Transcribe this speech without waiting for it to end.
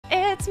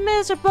It's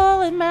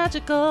miserable and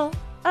magical.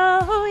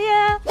 Oh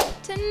yeah.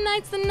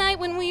 Tonight's the night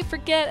when we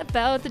forget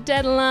about the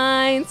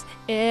deadlines.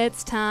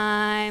 It's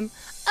time.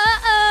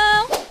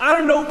 Uh-oh. I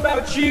don't know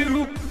about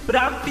you, but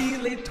I'm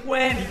feeling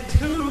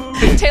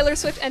 22. Taylor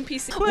Swift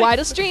NPC.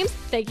 Widest dreams.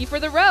 Thank you for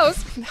the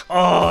rose.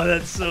 Oh,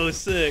 that's so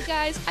sick.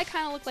 Guys, I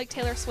kind of look like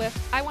Taylor Swift.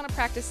 I want to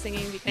practice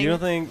singing. You don't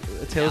think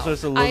Taylor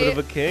Swift's a little bit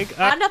of a kink?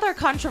 Another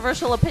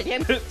controversial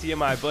opinion.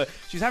 TMI, but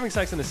she's having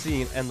sex in a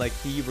scene, and like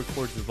he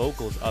records the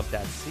vocals of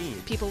that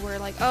scene. People were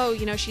like, oh,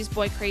 you know, she's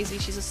boy crazy.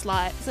 She's a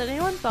slut. Has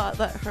anyone thought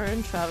that her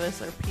and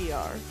Travis are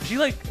PR? Is she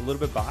like a little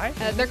bit bi?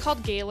 They're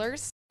called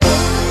gaylers.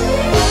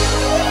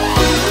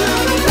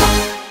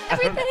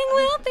 Everything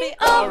will be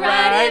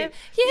alright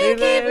if you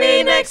keep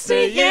me next to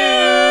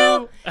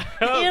you.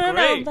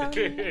 Oh,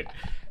 great.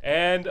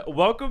 And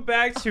welcome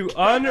back to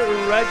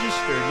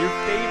Unregistered, your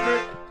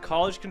favorite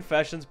college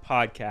confessions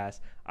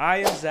podcast. I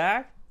am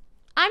Zach.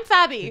 I'm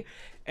Fabi.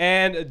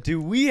 And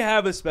do we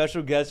have a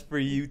special guest for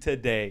you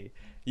today?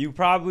 You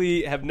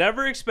probably have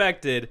never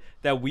expected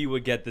that we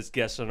would get this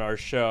guest on our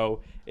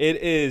show. It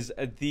is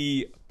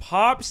the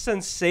pop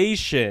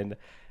sensation,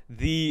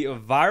 the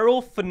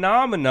viral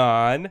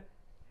phenomenon.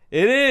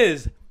 It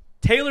is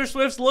Taylor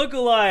Swift's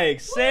lookalike,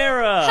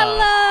 Sarah.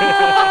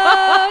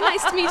 Hello.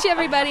 Nice to meet you,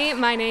 everybody.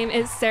 My name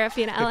is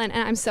Serafina Ellen,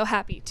 and I'm so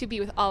happy to be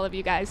with all of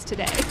you guys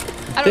today.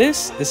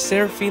 This is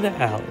Serafina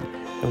Allen,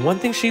 and one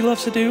thing she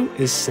loves to do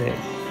is sing.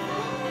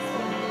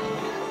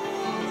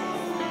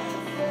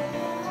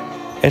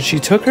 And she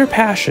took her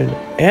passion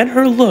and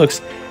her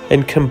looks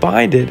and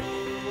combined it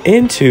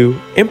into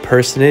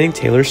impersonating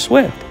Taylor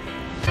Swift.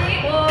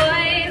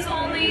 Boys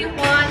only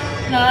want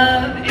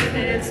love if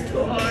it's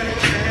torture.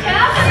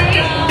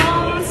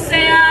 Don't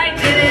say I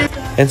didn't.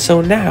 And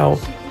so now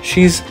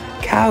she's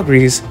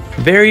Calgary's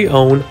very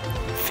own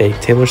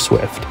fake Taylor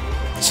Swift.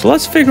 So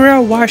let's figure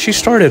out why she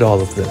started all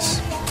of this.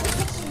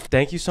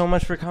 Thank you so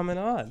much for coming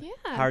on.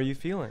 Yeah. How are you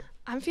feeling?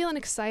 I'm feeling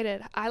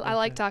excited. I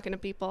like talking to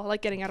people. I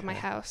like getting out of my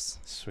house.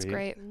 Sweet. It's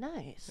great.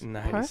 Nice.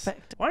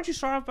 Perfect. Why don't you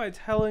start off by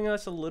telling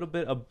us a little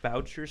bit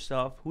about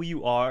yourself, who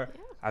you are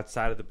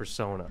outside of the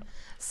persona?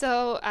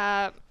 So,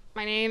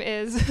 my name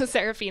is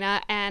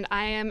Serafina, and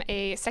I am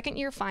a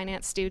second-year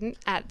finance student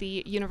at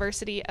the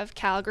University of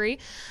Calgary.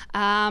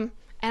 And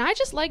I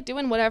just like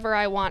doing whatever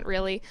I want,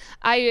 really.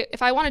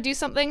 If I want to do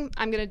something,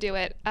 I'm going to do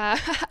it.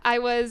 I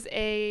was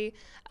a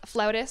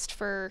flautist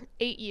for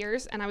 8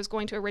 years, and I was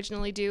going to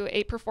originally do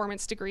a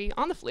performance degree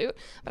on the flute,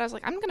 but I was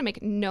like, I'm going to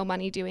make no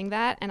money doing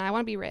that, and I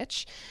want to be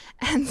rich.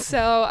 And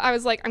so I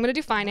was like, I'm going to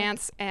do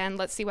finance, and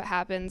let's see what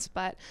happens.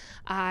 But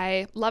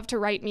I love to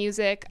write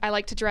music. I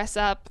like to dress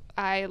up.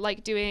 I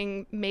like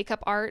doing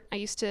makeup art. I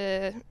used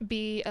to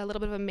be a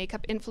little bit of a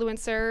makeup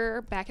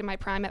influencer back in my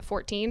prime at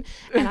 14,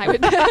 and I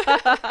would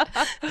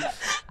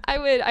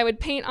I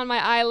would paint on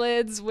my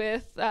eyelids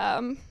with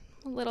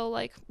little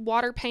like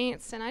water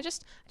paints, and I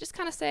just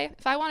kind of say,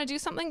 if I want to do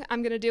something,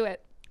 I'm gonna do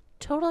it.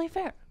 Totally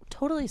fair.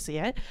 Totally see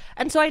it.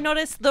 And so I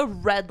noticed the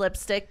red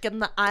lipstick and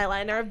the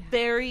eyeliner,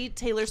 very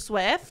Taylor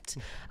Swift.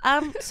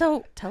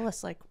 So tell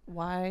us, like,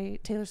 why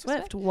Taylor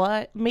Swift?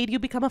 What made you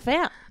become a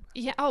fan?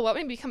 Yeah. Oh, what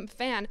made me become a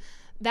fan?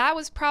 That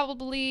was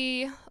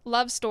probably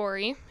Love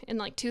Story in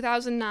like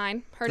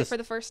 2009. Heard it for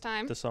the first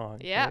time. The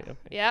song. Yeah. Right?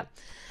 Yeah.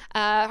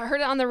 I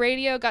heard it on the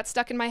radio, got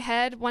stuck in my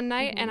head one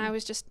night, and I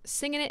was just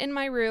singing it in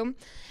my room.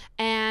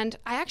 And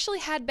I actually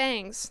had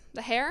bangs.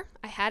 The hair,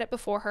 I had it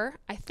before her.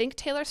 I think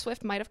Taylor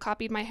Swift might have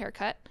copied my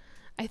haircut.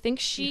 I think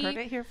You heard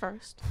it here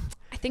first.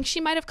 I think she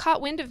might have caught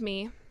wind of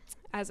me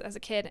as a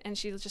kid, and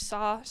she just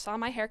saw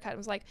my haircut and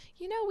was like,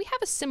 you know, we have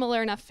a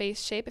similar enough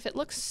face shape. If it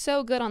looks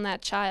so good on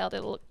that child,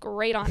 it'll look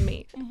great on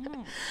me.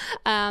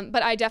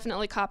 But I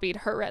definitely copied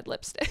her red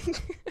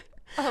lipstick.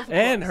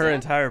 And her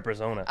entire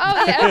persona.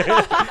 Oh,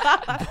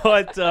 yeah.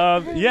 But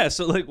yeah,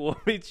 so like,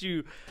 what made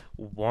you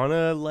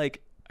wanna,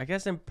 like, I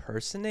guess,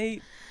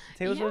 impersonate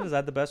Taylor Swift? Is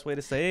that the best way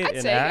to say it?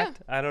 I'd say,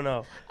 Act? I don't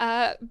know.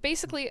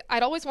 Basically,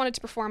 I'd always wanted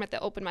to perform at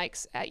the open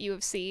mics at U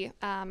of C,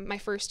 my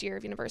first year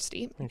of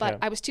university, but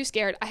I was too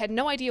scared. I had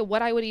no idea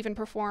what I would even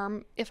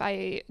perform if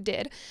I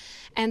did.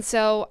 And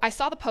so I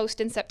saw the post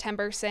in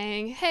September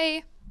saying,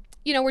 hey,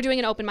 you know, we're doing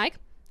an open mic.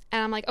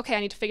 And I'm like, okay, I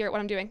need to figure out what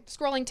I'm doing.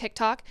 Scrolling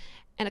TikTok,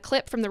 and a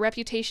clip from the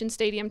Reputation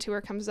Stadium tour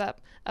comes up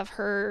of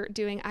her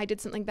doing I Did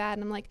Something Bad.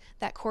 And I'm like,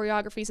 that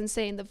choreography is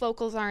insane. The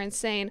vocals are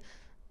insane.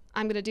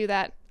 I'm going to do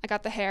that. I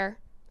got the hair.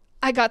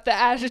 I got the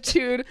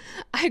attitude.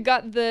 I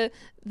got the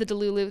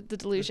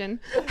delusion.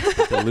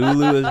 The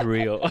Lulu is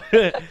real.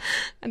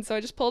 And so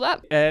I just pulled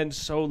up. And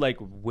so, like,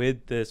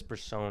 with this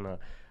persona,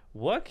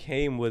 what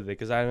came with it?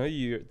 Because I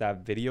know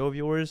that video of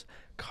yours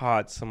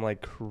caught some,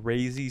 like,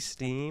 crazy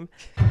steam.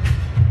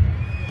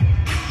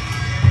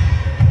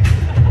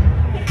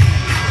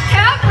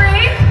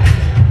 Calgary!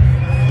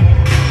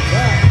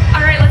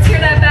 All right, let's hear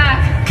that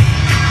back.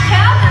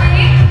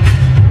 Calgary!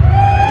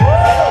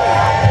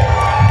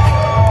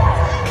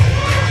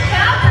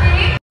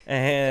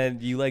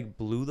 And you like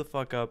blew the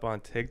fuck up on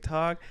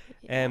TikTok.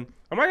 And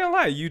I'm not gonna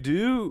lie, you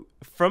do,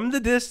 from the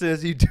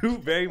distance, you do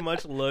very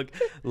much look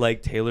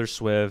like Taylor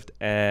Swift,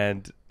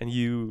 and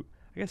you,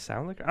 I guess,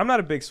 sound like her. I'm not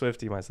a big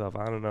Swiftie myself.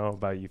 I don't know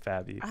about you,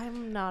 Fabi.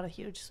 I'm not a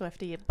huge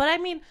Swiftie, but I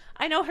mean,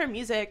 I know her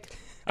music.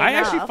 I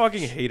enough. actually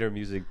fucking hate her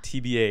music,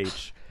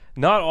 TBH.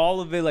 Not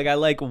all of it. Like, I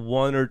like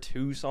 1 or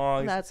 2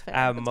 songs That's fair.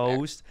 at That's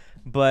most.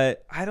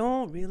 But I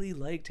don't really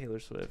like Taylor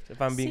Swift,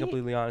 if I'm being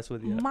completely honest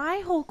with you. My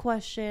whole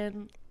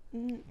question,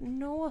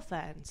 no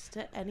offense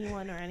to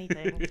anyone or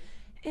anything,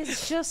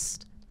 is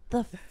just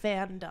the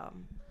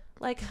fandom.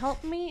 Like,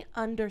 help me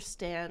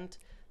understand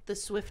the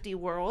Swiftie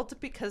world,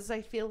 because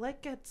I feel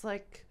like it's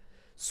like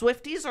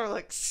Swifties are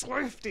like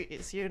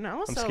Swifties, you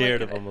know? I'm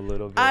scared of them a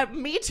little bit.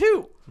 Me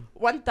too,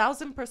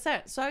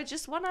 1000%. So I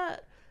just want to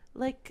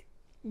like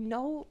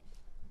know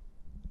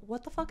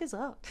what the fuck is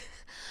up.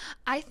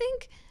 I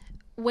think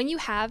when you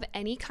have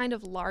any kind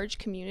of large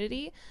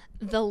community,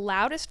 the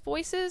loudest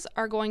voices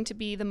are going to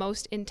be the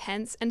most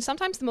intense and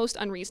sometimes the most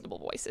unreasonable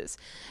voices.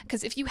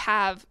 Because if you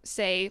have,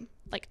 say,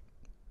 like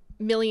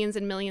millions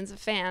and millions of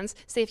fans,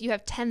 say if you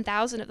have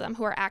 10,000 of them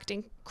who are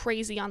acting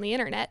crazy on the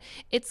internet,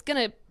 it's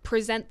going to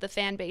present the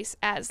fan base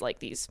as like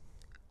these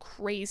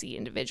crazy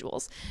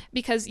individuals,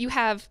 because you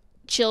have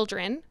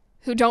children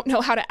who don't know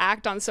how to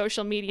act on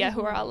social media,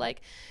 who are all like,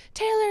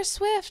 Taylor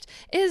Swift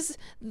is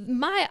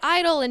my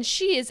idol and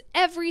she is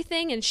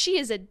everything and she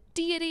is a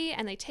deity,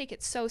 and they take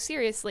it so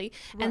seriously.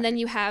 Right. And then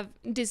you have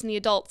Disney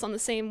adults on the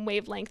same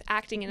wavelength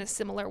acting in a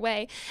similar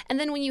way. And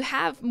then when you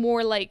have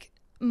more like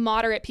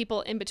moderate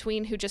people in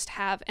between who just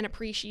have an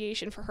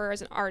appreciation for her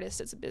as an artist,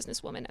 as a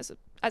businesswoman, as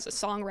a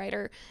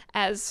songwriter,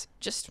 as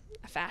just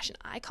a fashion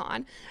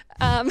icon.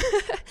 I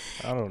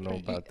don't know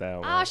about that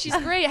one. Ah, she's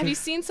great. Have you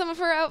seen some of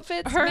her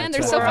outfits? Her Man,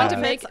 they're so fun to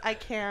make. I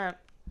can't.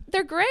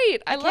 They're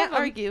great. I love can't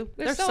them. argue.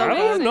 They're so I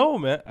amazing. don't know,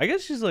 man. I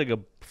guess she's like a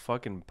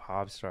fucking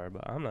pop star,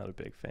 but I'm not a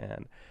big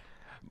fan.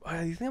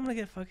 You think I'm gonna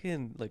get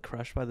fucking like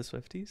crushed by the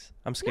Swifties?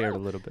 I'm scared a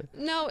little bit.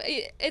 No,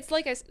 it's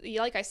like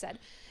I said.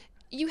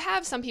 You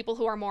have some people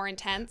who are more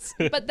intense,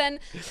 but then,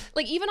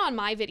 like, even on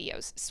my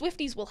videos,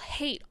 Swifties will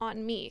hate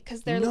on me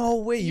because they're no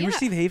way. You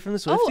receive hate from the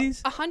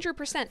Swifties? Oh,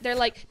 100%. They're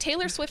like,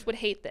 Taylor Swift would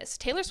hate this.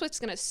 Taylor Swift's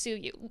gonna sue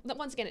you.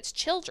 Once again, it's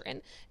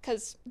children,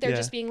 because they're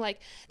just being like,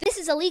 this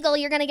is illegal.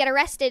 You're gonna get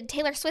arrested.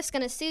 Taylor Swift's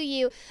gonna sue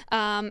you.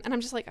 And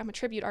I'm just like, I'm a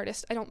tribute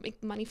artist. I don't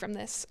make money from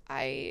this.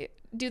 I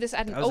do this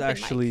at an open mic. That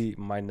was actually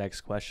my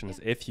next question: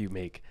 is if you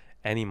make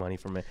any money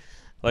from it.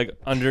 Like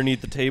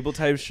underneath the table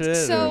type shit?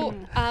 So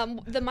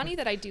the money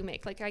that I do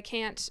make, like I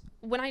can't,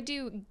 when I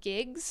do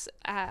gigs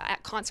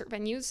at concert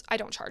venues, I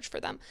don't charge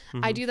for them.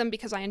 I do them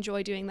because I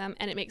enjoy doing them,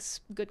 and it makes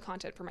good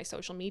content for my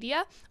social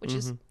media, which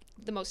is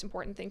the most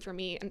important thing for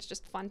me, and it's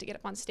just fun to get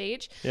up on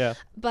stage. Yeah.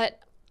 But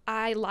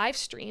I live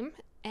stream,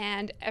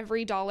 and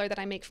every dollar that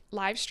I make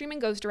live streaming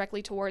goes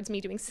directly towards me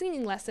doing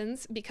singing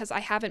lessons, because I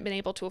haven't been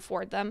able to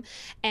afford them.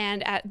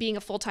 And at being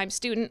a full-time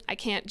student, I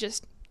can't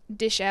just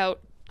dish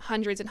out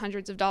hundreds and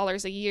hundreds of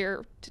dollars a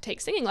year to take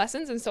singing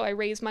lessons, and so I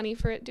raise money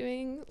for it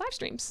doing live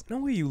streams. No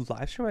way, you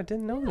live stream? I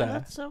didn't know that.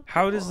 That's so cool.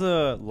 How is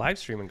the live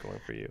streaming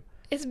going for you?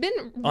 It's been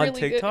really on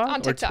TikTok good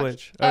on TikTok or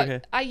Twitch. Okay.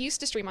 I used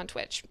to stream on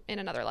Twitch in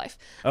another life.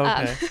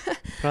 Okay.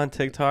 But on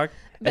TikTok,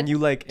 and you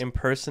like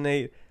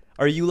impersonate?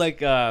 Are you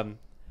like the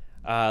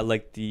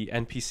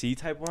NPC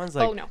type ones?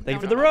 Like, oh no, thank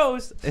you for the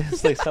rose.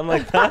 It's like something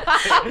like that.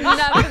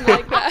 Nothing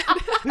like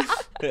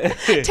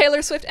that.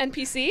 Taylor Swift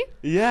NPC.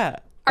 Yeah.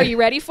 Are you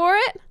ready for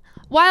it?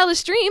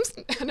 Wildest Dreams.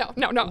 No,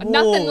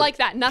 nothing like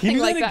that. Nothing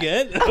like that.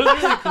 Again? That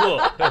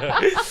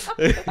was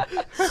really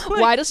cool.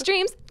 Wildest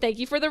Dreams. Thank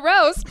you for the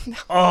rose.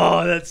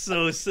 Oh, that's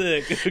so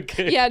sick.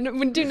 Okay. Yeah,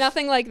 do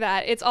nothing like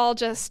that. It's all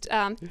just,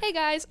 hey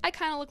guys, I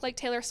kind of look like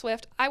Taylor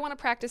Swift. I want to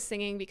practice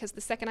singing because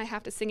the second I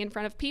have to sing in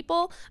front of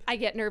people, I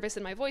get nervous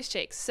and my voice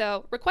shakes.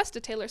 So request a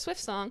Taylor Swift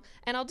song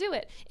and I'll do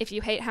it. If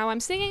you hate how I'm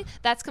singing,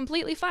 that's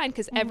completely fine,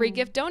 because every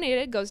gift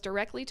donated goes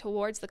directly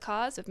towards the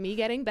cause of me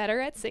getting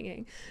better at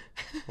singing.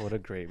 What a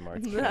great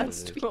marketing.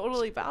 That's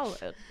totally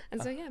valid.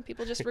 And so yeah,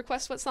 people just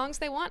request what songs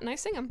they want and I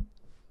sing them.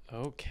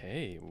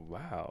 Okay,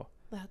 wow.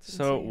 That's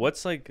so insane.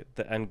 what's like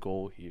the end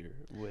goal here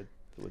with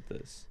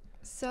this?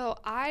 So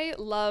I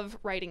love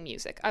writing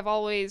music. I've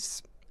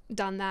always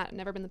done that,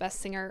 never been the best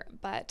singer,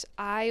 but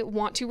I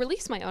want to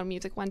release my own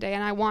music one day,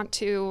 and I want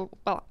to,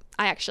 well,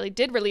 I actually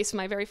did release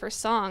my very first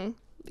song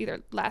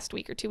either last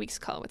week or 2 weeks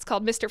ago. It's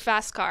called Mr.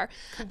 Fast Car.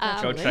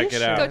 Go check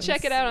it out. Go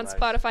check it out on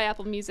Spotify,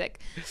 Apple Music,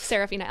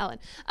 Serafina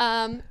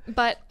Ellen.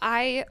 But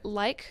I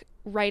like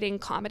writing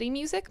comedy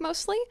music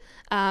mostly.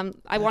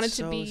 I wanted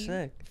to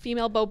be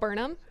female Bo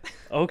Burnham.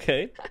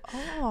 Okay.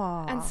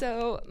 And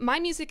so my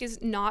music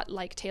is not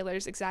like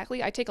Taylor's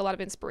exactly. I take a lot of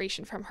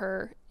inspiration from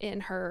her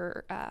in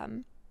her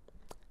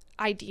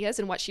ideas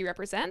and what she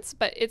represents,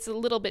 but it's a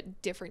little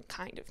bit different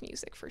kind of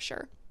music for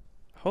sure.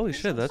 Holy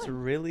shit, that's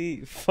really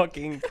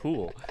fucking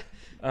cool.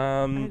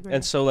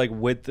 And so like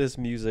with this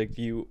music,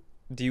 do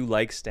you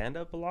like stand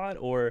up a lot,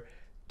 or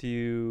do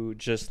you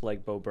just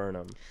like Bo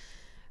Burnham?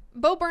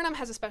 Bo Burnham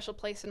has a special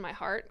place in my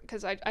heart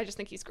because I just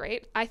think he's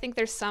great. I think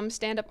there's some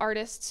stand-up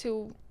artists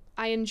who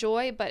I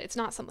enjoy, but it's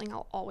not something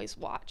I'll always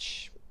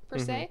watch per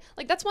se.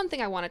 Like, that's one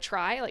thing I want to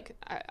try. Like,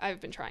 I've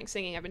been trying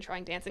singing, I've been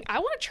trying dancing. I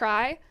want to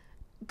try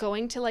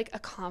going to like a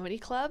comedy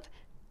club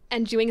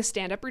and doing a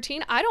stand-up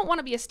routine. I don't want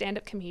to be a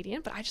stand-up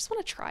comedian, but I just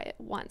want to try it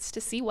once to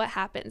see what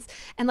happens.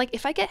 And like,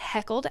 if I get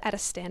heckled at a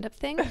stand-up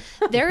thing,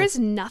 there is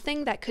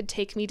nothing that could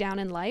take me down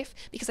in life,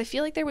 because I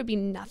feel like there would be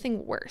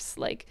nothing worse.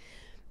 Like,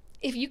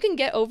 if you can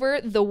get over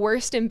the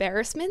worst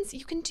embarrassments,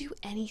 you can do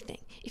anything.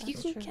 If you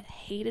can get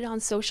hated on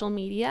social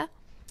media,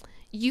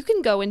 you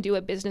can go and do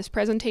a business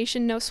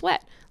presentation, no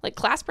sweat. Like,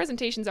 class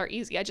presentations are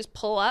easy. I just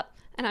pull up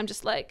and I'm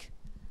just like,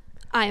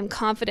 I am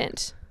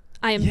confident.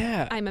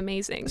 I'm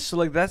amazing. So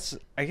like, that's,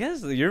 I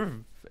guess you're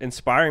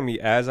inspiring me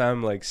as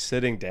I'm like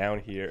sitting down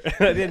here.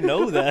 I didn't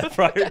know that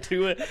prior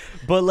to it.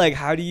 But like,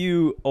 how do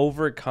you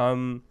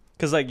overcome,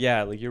 because like,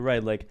 yeah, like you're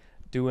right, like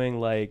doing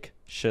like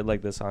shit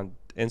like this on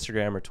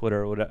Instagram or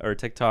Twitter or whatever, or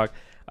TikTok,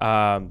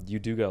 you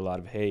do get a lot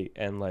of hate.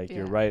 And like,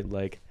 you're right,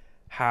 like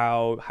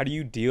how do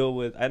you deal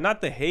with,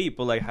 not the hate,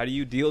 but like how do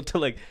you deal to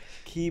like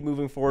keep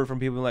moving forward from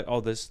people like, oh,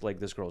 this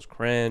girl's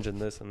cringe and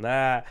this and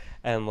that,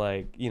 and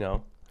like, you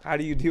know, how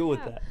do you deal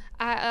with that?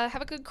 I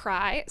have a good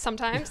cry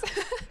sometimes.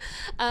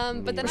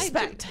 But then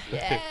Respect.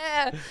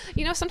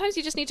 You know, sometimes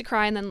you just need to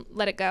cry and then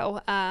let it go.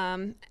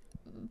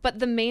 But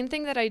the main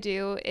thing that I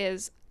do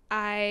is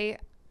like,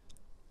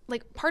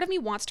 part of me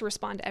wants to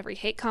respond to every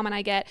hate comment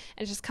I get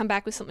and just come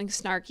back with something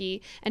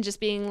snarky and just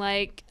being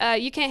like,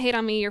 you can't hate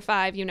on me, you're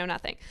 5, you know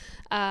nothing.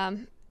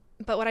 But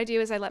what I do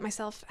is I let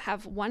myself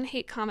have one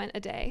hate comment a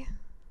day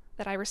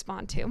that I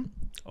respond to.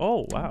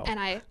 Oh, wow. And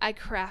I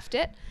craft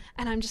it,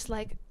 and I'm just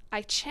like,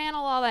 I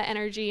channel all that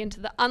energy into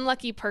the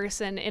unlucky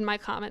person in my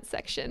comment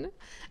section.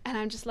 And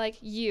I'm just like,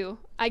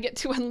 I get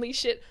to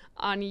unleash it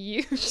on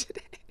you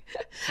today.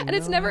 And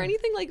it's never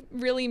anything like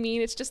really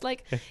mean. It's just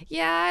like,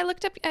 yeah, I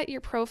looked up at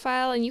your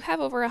profile and you have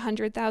over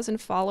 100,000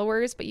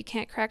 followers, but you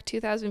can't crack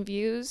 2,000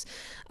 views.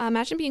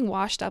 Imagine being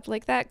washed up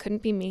like that.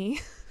 Couldn't be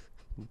me.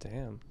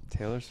 Damn.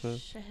 Taylor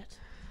Swift. Shit.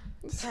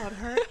 That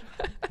hurt.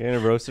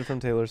 Getting roasted from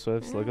Taylor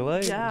Swift's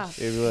lookalike? Yeah.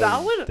 Like,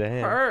 that would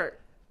damn. hurt.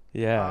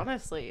 Yeah.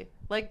 Honestly.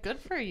 Like, good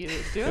for you.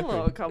 Do a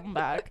little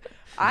comeback.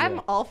 I'm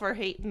all for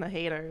hating the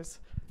haters.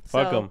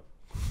 Fuck them.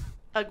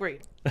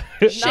 Agreed.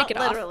 Shake Not it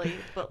off. literally,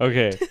 but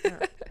Okay.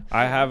 yeah.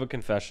 I have a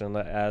confession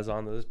that, as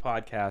on this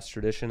podcast,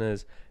 tradition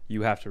is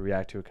you have to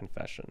react to a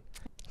confession.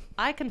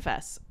 I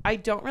confess, I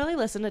don't really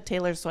listen to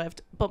Taylor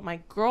Swift, but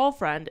my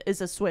girlfriend is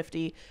a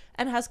Swiftie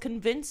and has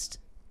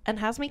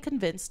me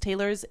convinced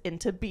Taylor's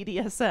into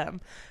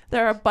BDSM.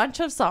 There are a bunch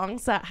of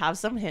songs that have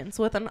some hints,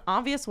 with an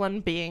obvious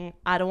one being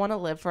I Don't Want to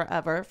Live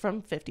Forever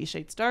from 50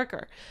 Shades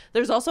Darker.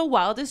 There's also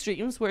Wildest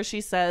Dreams, where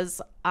she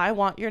says, I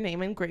want your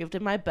name engraved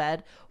in my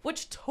bed,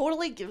 which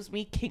totally gives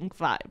me kink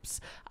vibes.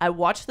 I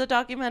watched the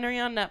documentary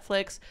on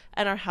Netflix,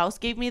 and our house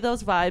gave me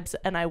those vibes,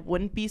 and I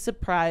wouldn't be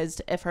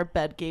surprised if her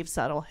bed gave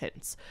subtle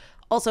hints.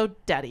 Also,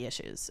 daddy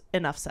issues.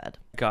 Enough said.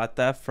 Got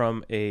that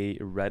from a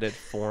Reddit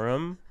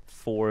forum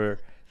for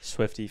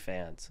Swiftie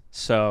fans.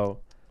 So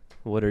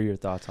what are your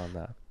thoughts on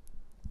that?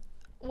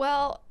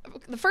 Well,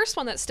 the first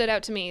one that stood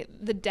out to me,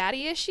 the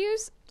daddy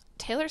issues,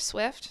 Taylor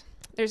Swift,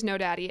 there's no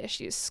daddy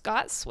issues.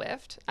 Scott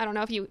Swift, I don't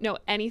know if you know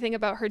anything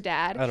about her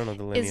dad. I don't know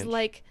the lineage. Is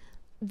like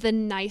the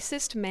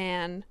nicest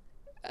man,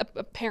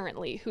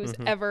 apparently, who's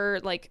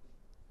ever like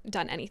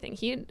done anything.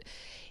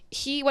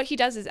 He what he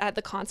does is at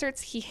the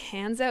concerts, he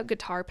hands out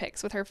guitar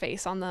picks with her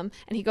face on them,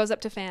 and he goes up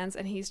to fans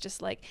and he's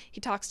just like, he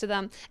talks to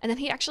them, and then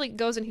he actually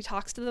goes and he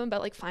talks to them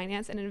about like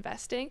finance and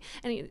investing,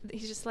 and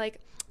he's just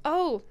like,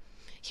 oh,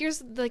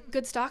 here's the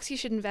good stocks you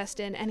should invest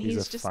in. And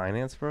he's just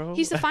finance bro.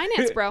 He's a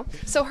finance bro.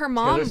 So her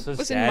mom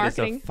was in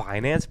marketing. Is a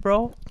finance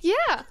bro.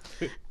 Yeah,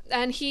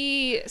 and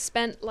he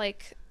spent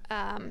like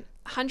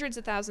hundreds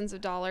of thousands of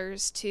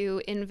dollars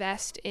to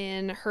invest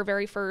in her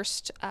very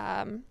first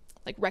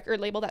like record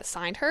label that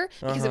signed her,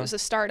 because it was a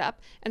startup,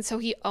 and so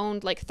he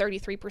owned like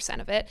 33%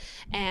 of it,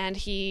 and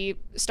he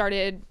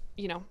started,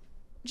 you know,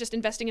 just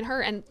investing in her,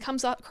 and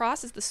comes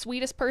across as the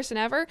sweetest person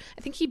ever.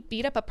 I think he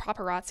beat up a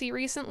paparazzi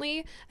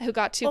recently who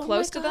got too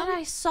close to them.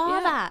 I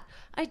saw that.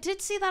 I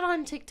did see that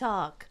on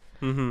TikTok.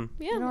 Yeah,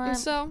 You know, and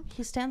so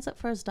he stands up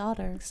for his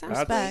daughter. That's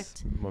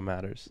Respect. what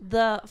matters.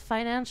 The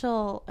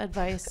financial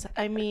advice,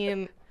 I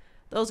mean,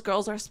 those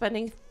girls are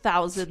spending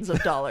thousands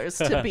of dollars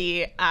to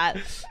be at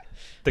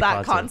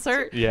that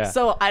concert. Yeah.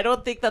 So I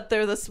don't think that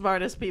they're the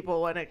smartest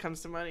people when it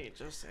comes to money.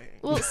 Just saying.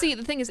 Well, see,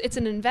 the thing is, it's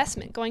an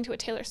investment. Going to a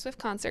Taylor Swift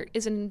concert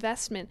is an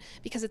investment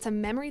because it's a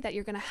memory that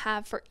you're going to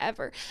have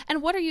forever.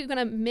 And what are you going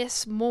to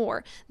miss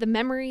more? The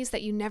memories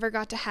that you never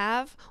got to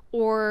have,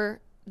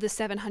 or the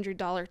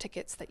 $700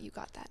 tickets that you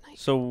got that night?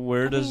 So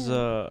where does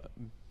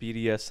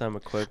BDSM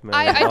equipment?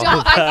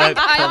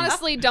 I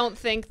honestly don't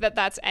think that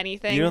that's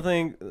anything. You don't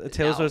think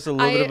Taylor Swift's a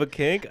little bit of a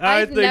kink?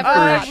 I've think never for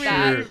heard sure.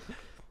 that.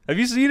 Have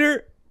you seen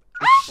her?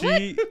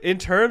 She, in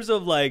terms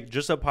of like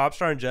just a pop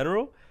star in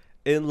general,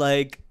 in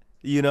like,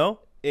 you know,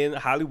 in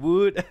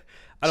Hollywood,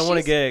 I don't want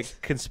to get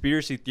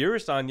conspiracy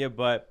theorist on you,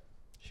 but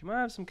She might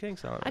have some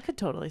kinks on her. I could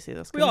totally see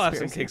this. We all have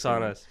some conspiracy kinks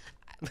on theory. us.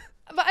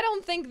 But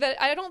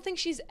I don't think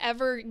she's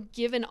ever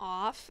given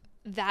off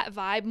that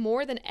vibe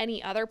more than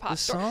any other pop The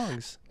star.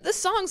 songs. The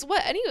songs,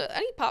 what any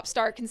pop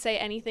star can say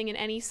anything in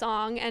any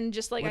song, and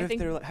just like What I if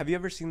think they're like, have you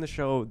ever seen the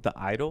show The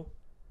Idol?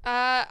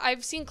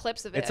 I've seen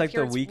clips of it. It's I like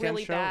hear the Weeknd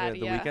really show. bad, The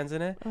yeah. Weeknd's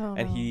in it, Oh,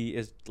 and no. he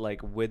is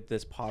like with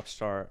this pop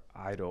star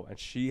idol, and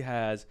she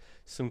has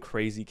some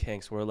crazy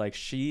kinks where like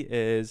she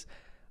is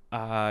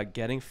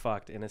getting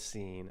fucked in a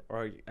scene,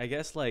 or I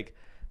guess like,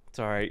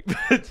 sorry,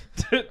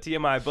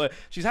 TMI, but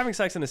she's having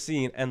sex in a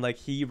scene, and like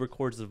he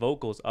records the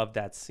vocals of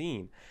that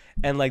scene,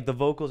 and like the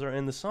vocals are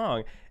in the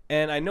song.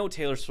 And I know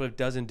Taylor Swift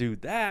doesn't do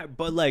that,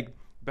 but like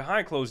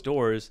behind closed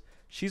doors,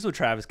 she's with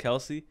Travis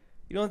Kelce.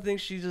 You don't think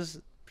she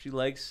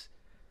likes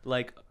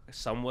like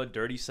somewhat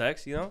dirty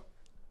sex, you know?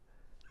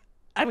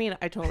 I mean,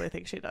 I totally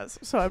think she does.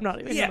 So I'm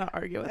not even gonna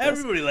argue with this.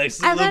 Everybody likes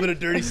a And little then- bit of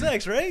dirty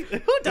sex, right?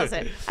 Who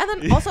doesn't? And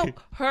then also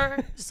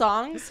her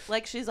songs,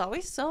 like she's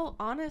always so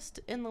honest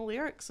in the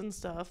lyrics and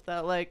stuff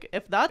that like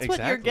if that's what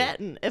you're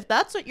Exactly. getting, if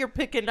that's what you're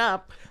picking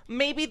up,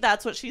 maybe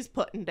that's what she's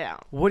putting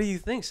down. What do you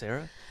think,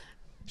 Sarah?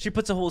 She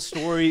puts a whole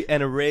story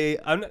and array.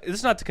 This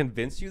is not to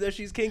convince you that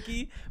she's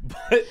kinky,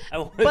 but I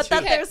want But you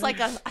that there's like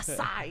a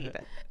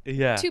side.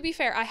 yeah. To be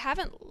fair, I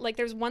haven't like.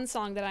 There's one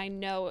song that I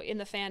know in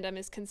the fandom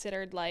is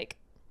considered like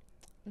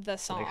the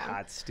song. Like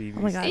hot Stevie.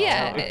 Oh my God.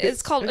 Yeah, Oh.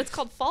 it's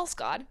called False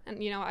God,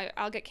 and you know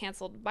I'll get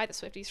canceled by the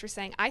Swifties for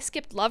saying I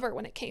skipped Lover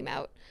when it came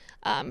out,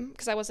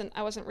 because I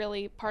wasn't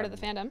really part of the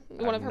fandom.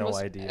 One of her no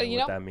most idea you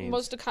what know that means.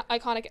 most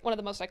iconic, one of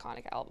the most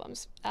iconic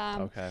albums.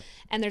 Okay.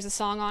 And there's a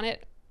song on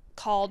it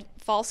called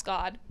False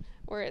God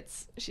where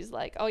she's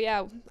like, oh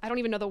yeah, I don't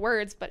even know the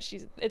words, but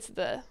it's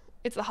the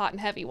hot and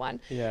heavy one.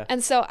 Yeah.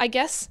 And so I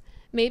guess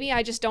maybe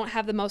I just don't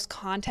have the most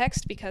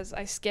context because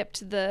I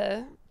skipped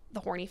the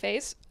horny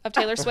phase of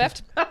Taylor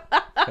Swift.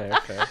 Fair.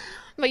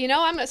 But you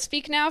know, I'm a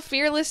speak now,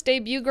 fearless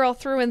debut girl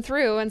through and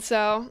through, and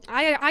so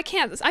I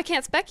can't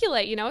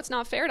speculate. You know, it's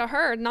not fair to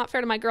her, not fair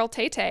to my girl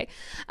Tay Tay,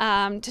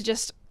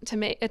 to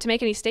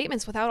make any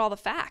statements without all the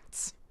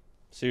facts.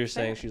 So you're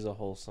saying she's a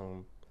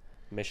wholesome,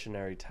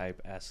 missionary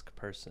type esque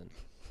person?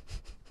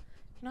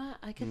 No,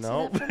 I can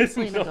No. see that from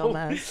Selena No.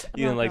 Gomez.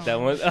 You didn't No, like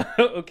no. that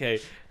one? Okay,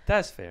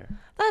 that's fair.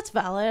 That's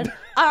valid.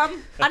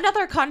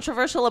 Another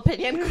controversial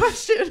opinion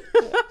question.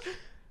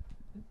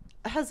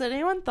 Has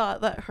anyone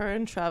thought that her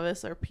and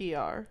Travis are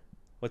PR?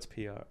 What's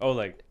PR? Oh,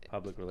 like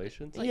public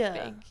relations? Like Yeah.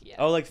 fake, yeah.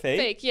 Oh, like fake?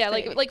 Fake, yeah,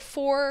 Fake. like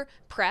for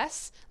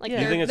press, like Yeah.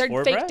 You they're, think it's they're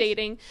for fake press?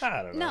 dating.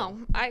 I don't know.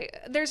 No,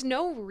 there's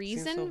no Seems so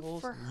reason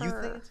for wholesome. You think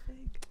her. it's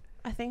fake?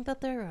 I think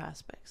that there are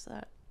aspects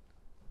that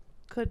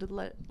could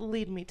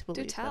lead me to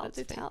believe tell, that it's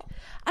do fake. tell.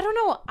 I don't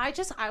know.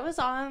 I was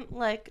on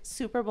like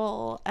Super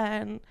Bowl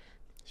and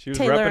She was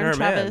Taylor repping and her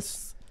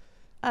Travis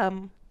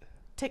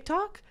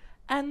TikTok,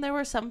 and there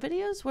were some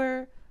videos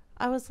where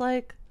I was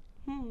like,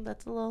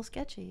 that's a little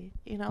sketchy,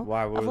 you know?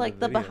 Why? What of were like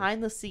the the videos?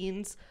 behind the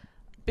scenes,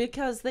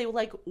 because they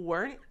like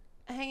weren't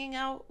hanging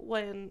out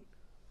when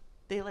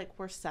they like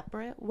were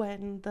separate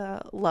when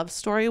the love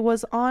story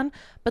was on,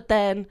 but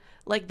then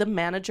like the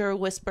manager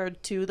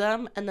whispered to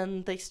them and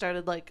then they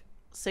started like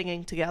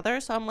singing together.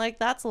 So I'm like,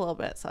 that's a little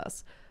bit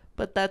sus,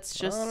 but that's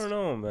just I don't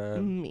know,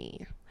 man.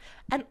 me.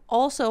 And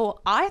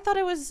also I thought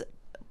it was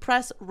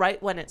press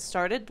right when it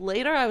started.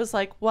 Later I was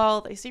like,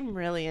 well, they seem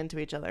really into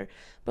each other,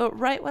 but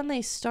right when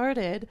they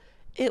started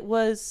it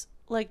was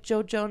like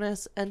Joe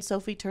Jonas and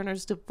Sophie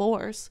Turner's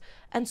divorce,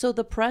 and so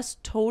the press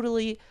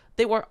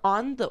they were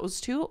on those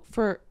two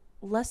for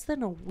less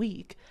than a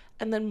week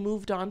and then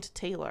moved on to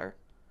Taylor,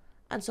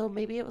 and so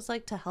maybe it was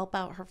like to help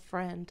out her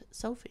friend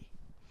Sophie.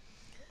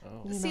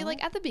 You See, know?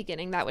 like at the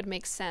beginning, that would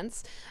make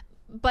sense.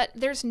 But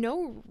there's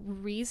no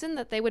reason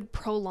that they would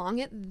prolong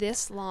it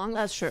this long.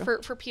 That's true.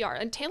 For PR.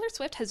 And Taylor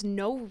Swift has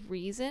no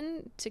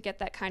reason to get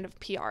that kind of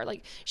PR.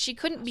 Like, she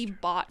couldn't be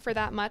bought for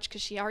that much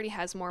because she already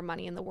has more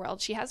money in the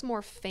world. She has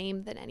more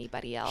fame than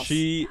anybody else.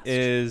 She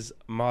is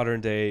modern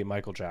day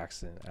Michael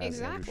Jackson, as Andrew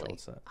Exactly.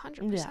 Schultz said.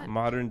 100%. Yeah.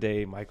 Modern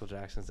day Michael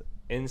Jackson's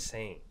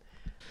insane.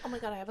 Oh my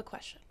god, I have a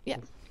question. Yeah.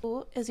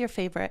 Who is your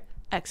favorite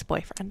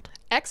ex-boyfriend?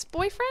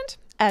 Ex-boyfriend?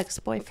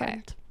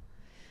 Ex-boyfriend.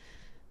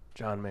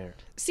 John Mayer.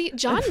 See,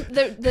 John,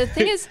 the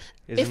thing is,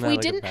 Isn't if that we like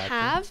a didn't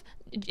bad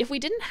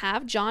thing?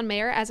 have John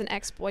Mayer as an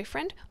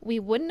ex-boyfriend, we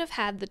wouldn't have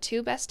had the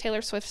two best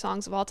Taylor Swift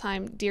songs of all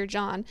time, Dear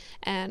John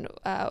and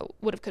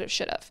Would Have, Could Have,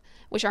 Should Have,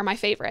 which are my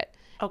favorite.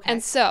 Okay.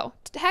 And so,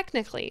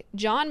 technically,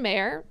 John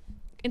Mayer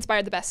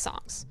inspired the best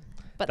songs.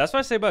 But That's what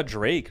I say about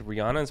Drake.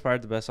 Rihanna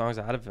inspired the best songs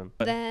out of him.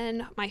 But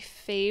then my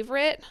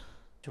favorite,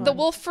 The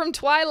Wolf from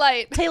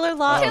Twilight. Taylor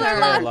Lautner.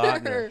 Taylor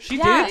Lautner. She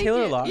Yeah. did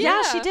Taylor Lautner.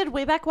 Yeah, Yeah. she did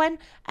way back when.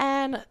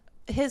 And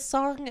his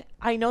song,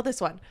 I know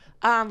this one.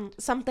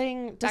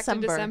 Something Back to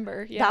December.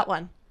 December, yeah. That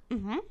one.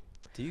 Mm-hmm.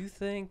 Do you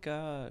think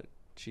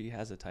she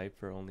has a type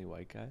for only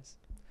white guys?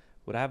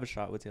 Would I have a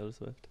shot with Taylor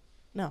Swift?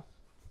 No,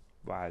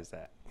 Why is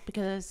that?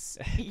 because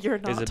you're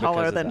Is not it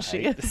taller because of than the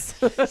she height?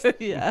 is.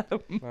 Yeah. I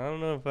don't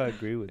know if I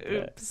agree with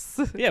that.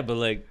 Oops. Yeah, but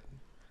like,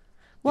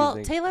 Well,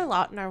 think? Taylor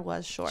Lautner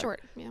was short.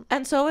 Short, yeah.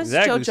 And so is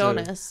Exactly, Joe so-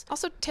 Jonas.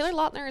 Also, Taylor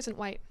Lautner isn't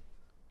white.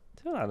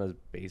 Taylor Lautner's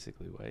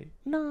basically white.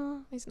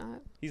 No. He's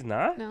not. He's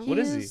not? No. What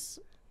is he? is-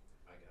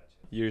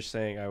 You're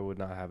saying I would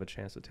not have a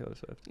chance with Taylor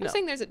Swift? I'm No.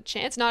 saying there's a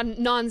chance,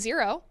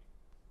 non-zero.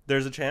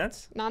 There's a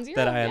chance Non-zero.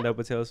 that I yeah. end up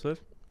with Taylor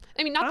Swift?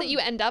 I mean, not that you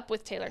end up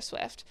with Taylor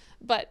Swift,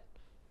 but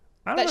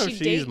I That don't know if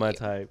she she's date my you.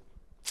 type.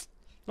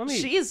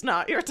 She's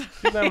not your type.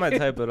 She's not my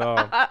type at all.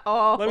 At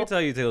all. Let me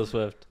tell you, Taylor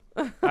Swift.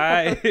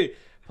 I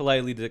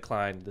politely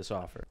declined this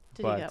offer.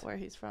 Did but you get where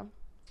he's from?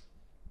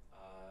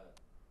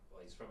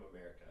 Well, he's from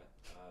America,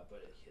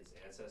 but his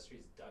ancestry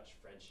is Dutch,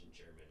 French, and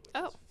German. Which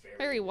oh, is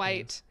very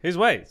white. he's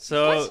white.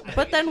 So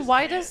But then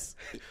why does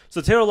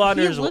Taylor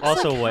Lautner he is looks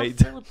also like half white.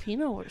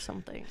 Filipino or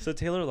something? So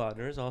Taylor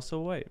Lautner is also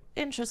white.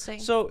 Interesting.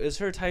 So is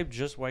her type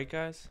just white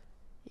guys?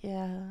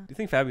 yeah, Do you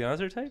think Fabiana's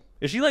her type?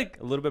 Is she like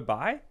a little bit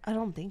bi? I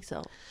don't think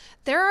so.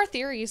 There are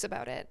theories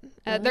about it.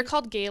 They're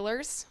called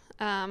Gaylors.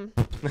 So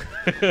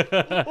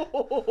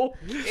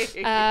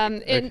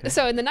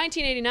in the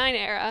 1989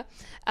 era,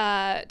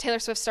 Taylor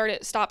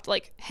Swift stopped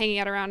like hanging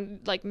out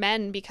around like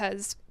men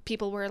because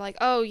people were like,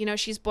 oh, you know,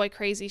 she's boy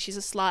crazy, she's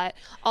a slut,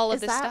 all of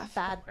Is this that stuff.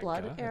 Bad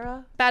Blood God.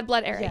 era? Bad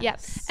blood era, Yes. yep.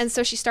 And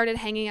so she started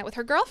hanging out with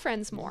her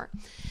girlfriends more.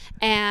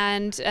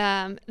 And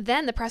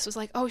then the press was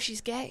like, oh,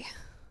 she's gay.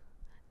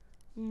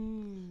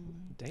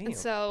 Damn. And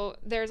so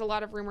there's a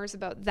lot of rumors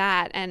about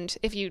that. And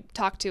if you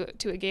talk to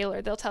a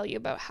Gaylor, they'll tell you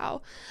about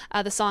how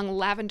the song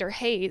Lavender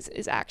Haze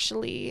is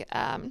actually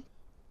a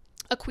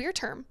queer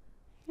term,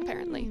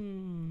 apparently,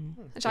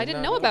 which I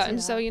didn't know about.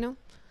 And so, you know,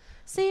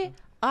 See,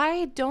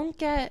 I don't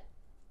get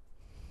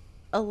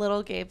a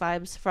little gay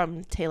vibes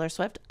from Taylor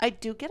Swift. I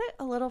do get it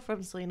a little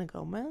from Selena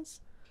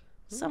Gomez.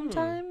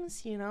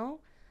 Sometimes, you know.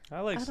 I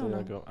like I don't Selena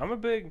know. Gomez. I'm a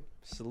big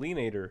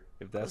Selena-ator,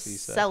 if that's what you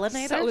said.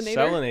 Selinator? Selinator?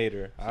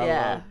 Selena-ator. I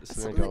Yeah. love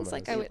Selena something Gomez.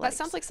 like that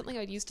sounds like something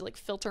I'd use to like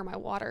filter my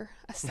water.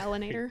 A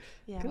salinator.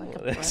 Yeah, like a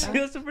That's, Brita.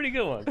 that's a pretty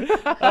good one.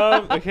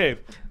 Okay,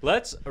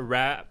 let's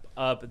wrap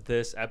up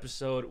this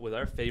episode with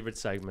our favorite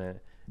segment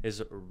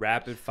is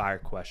rapid fire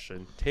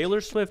question,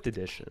 Taylor Swift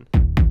edition.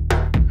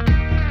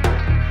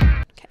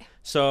 Okay.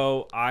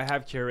 So I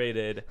have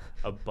curated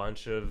a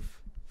bunch of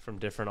from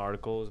different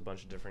articles, a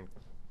bunch of different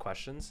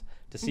questions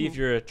to see if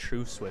you're a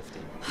true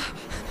Swiftie.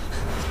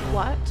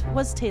 What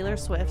was Taylor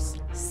Swift's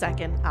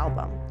second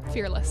album?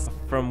 Fearless.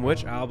 From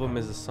which album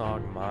is the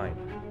song Mine?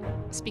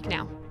 Speak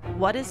now.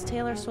 What is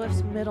Taylor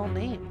Swift's middle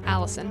name?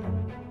 Allison.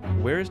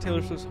 Where is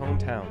Taylor Swift's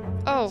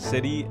hometown? Oh,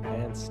 City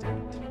and state.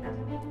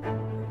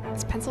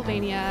 it's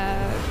Pennsylvania.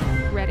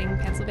 Reading,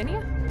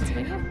 Pennsylvania?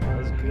 Pennsylvania? That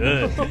was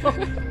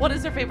good. What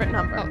is her favorite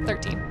number? Oh,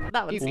 13.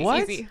 That was Easy,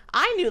 What? easy.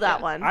 I knew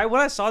that one. When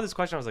I saw this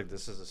question, I was like,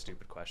 this is a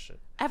stupid question.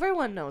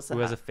 Everyone knows that.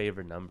 Who has a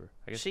favorite number?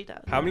 I guess. She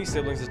does. How many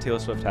siblings does Taylor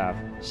Swift have?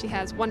 She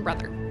has one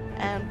brother.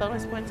 And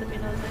bonus points if you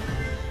know his name.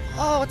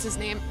 Oh, what's his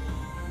name?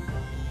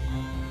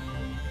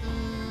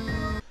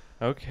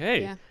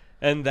 Okay. Yeah.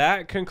 And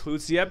that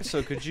concludes the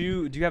episode. Do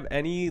you have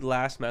any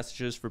last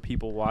messages for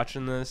people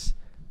watching this?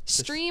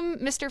 Stream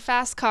Mr.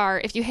 Fast Car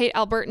if you hate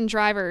Albertan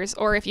drivers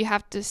or if you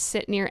have to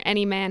sit near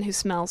any man who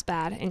smells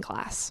bad in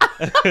class.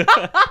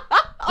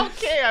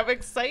 Okay, I'm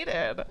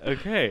excited.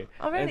 Okay.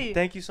 Alrighty. And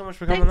thank you so much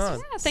for coming on.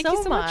 Yeah, thank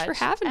you so much for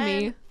having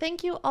me. And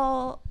thank you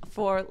all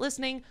for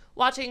listening,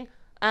 watching,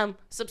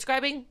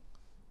 subscribing.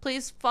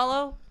 Please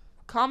follow,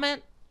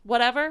 comment,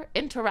 whatever,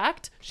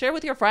 interact, share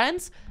with your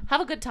friends.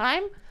 Have a good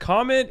time.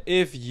 Comment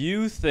if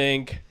you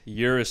think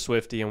you're a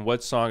Swiftie and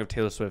what song of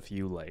Taylor Swift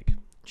you like.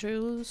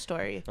 True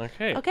story.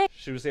 Okay. Okay.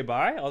 Should we say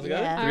bye all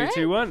together? Yeah. 3, All right.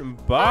 2, 1.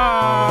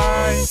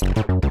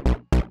 Bye.